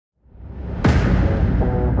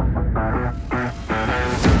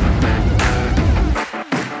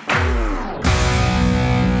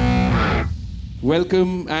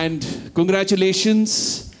Welcome and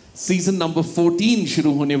congratulations. Season number 14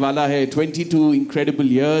 शुरू होने वाला है. 22 incredible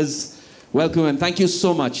years. Welcome and thank you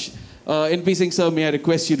so much. NP Singh sir, may I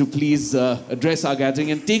request you to please address our gathering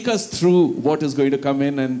and take us through what is going to come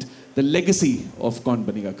in and the legacy of Kaun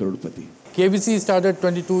Banega Crorepati. KBC started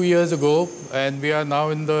 22 years ago and we are now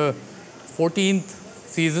in the 14th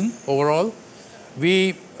season overall.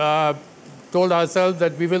 We told ourselves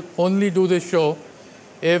that we will only do this show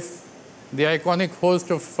if the iconic host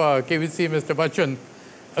of KBC, Mr. Bachchan,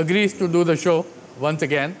 agrees to do the show once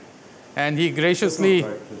again, and he graciously,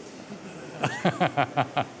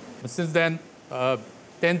 since then,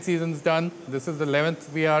 10 seasons done, this is the 11th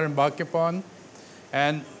we are embarked upon,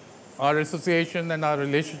 and our association and our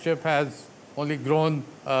relationship has only grown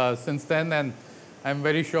since then, and I'm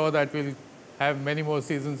very sure that we'll have many more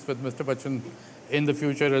seasons with Mr. Bachchan in the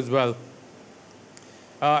future as well.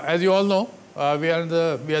 As you all know, we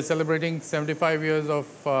are celebrating 75 years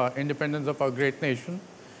of independence of our great nation,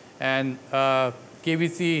 and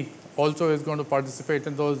KBC also is going to participate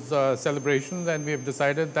in those celebrations, and we have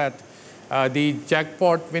decided that the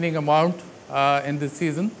jackpot winning amount in this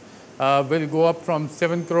season will go up from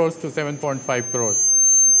 7 crores to 7.5 crores.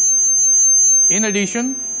 In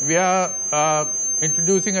addition, we are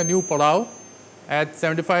introducing a new padao at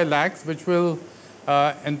 75 lakhs, which will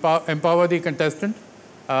empower the contestant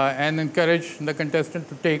and encourage the contestant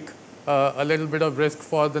to take a little bit of risk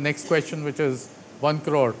for the next question, which is 1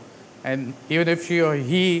 crore. And even if she or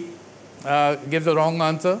he gives a wrong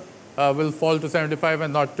answer, will fall to 75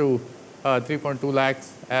 and not to 3.2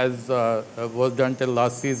 lakhs as was done till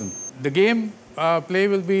last season. The game play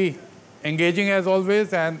will be engaging as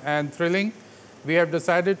always and thrilling. We have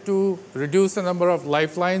decided to reduce the number of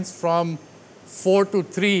lifelines from 4 to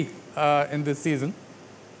 3 in this season.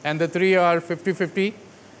 And the 3 are 50-50,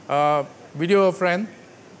 video a friend,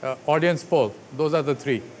 audience poll. Those are the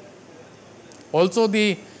 3. Also,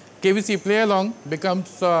 the KBC play-along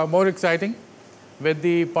becomes more exciting with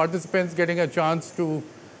the participants getting a chance to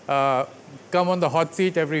come on the hot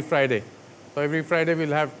seat every Friday. So every Friday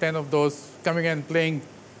we'll have 10 of those coming and playing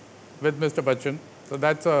with Mr. Bachchan. So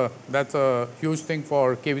that's a huge thing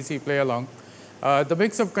for KBC play-along. The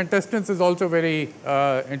mix of contestants is also very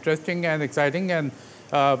interesting and exciting and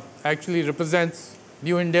actually represents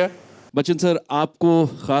New India. Bachchan sir, aapko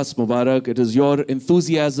khas mubarak. It is your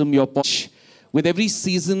enthusiasm, your push. With every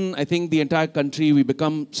season, I think the entire country, we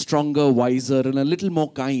become stronger, wiser, and a little more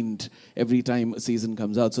kind every time a season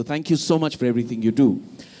comes out. So thank you so much for everything you do.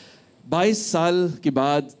 22 साल के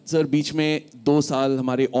बाद sir बीच में 2 साल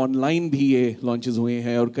हमारे online भी ये launches हुए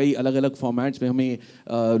हैं और कई अलग-अलग फॉर्मेट्स में हमें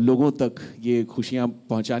लोगों तक ये खुशियां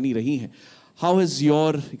पहुंचानी रही हैं. How has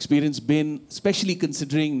your experience been, especially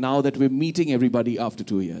considering now that we're meeting everybody after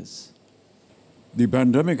 2 years? The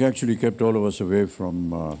pandemic actually kept all of us away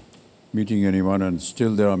from meeting anyone, and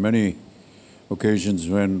still there are many occasions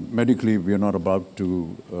when medically we are not about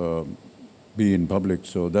to be in public,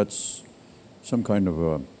 so that's some kind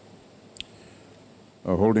of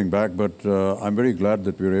a holding back, but I'm very glad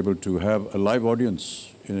that we're able to have a live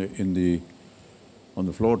audience on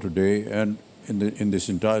the floor today and in this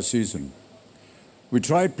entire season. We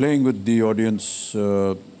tried playing with the audience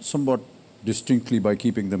somewhat distinctly by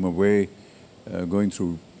keeping them away, going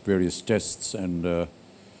through various tests and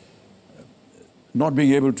not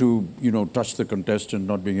being able to, touch the contestant,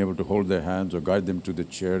 not being able to hold their hands or guide them to the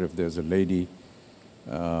chair if there's a lady,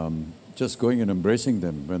 just going and embracing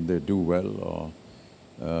them when they do well.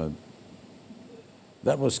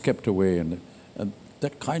 That was kept away, and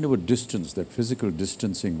that kind of a distance, that physical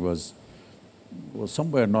distancing was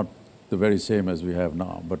somewhere not the very same as we have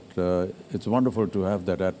now. But it's wonderful to have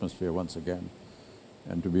that atmosphere once again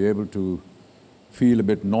and to be able to feel a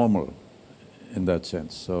bit normal in that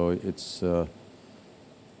sense. So it's,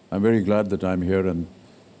 I'm very glad that I'm here, and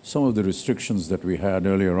some of the restrictions that we had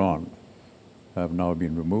earlier on have now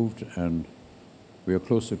been removed and we are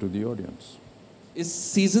closer to the audience. इस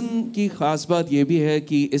season की ख़ास बात ये भी है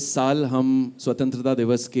कि इस साल हम स्वतंत्रता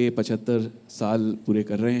दिवस के 75 साल पूरे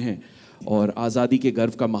कर रहे हैं और आज़ादी के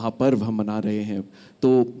गर्व का महापर्व हम मना रहे हैं. तो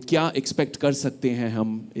क्या एक्सपेक्ट कर सकते हैं हम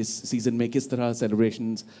इस सीज़न में, किस तरह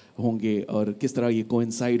सेलिब्रेशंस होंगे और किस तरह ये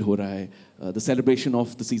कोइंसाइड हो रहा है, the celebration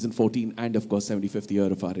of the season 14 end of course 75th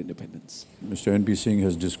year of our independence? Mr. NP Singh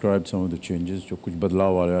has described some of the changes, जो कुछ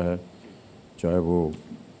बदलाव आया है, चाहे वो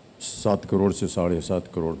 7 करोड़ से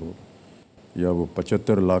 7.5 करोड़ हो या वो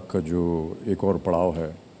 75 लाख का जो एक और पड़ाव है.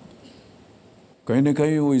 कहीं ना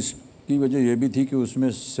कहीं वो इसकी वजह ये भी थी कि उसमें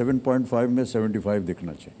 7.5 में 75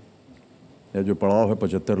 दिखना चाहिए, या जो पड़ाव है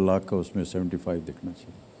 75 लाख का उसमें 75 दिखना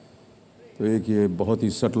चाहिए. तो एक ये बहुत ही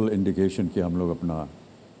सटल इंडिकेशन कि हम लोग अपना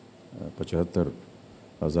 75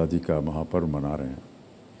 आज़ादी का महापर्व मना रहे हैं,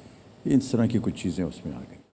 इस तरह की कुछ चीज़ें उसमें आ गई।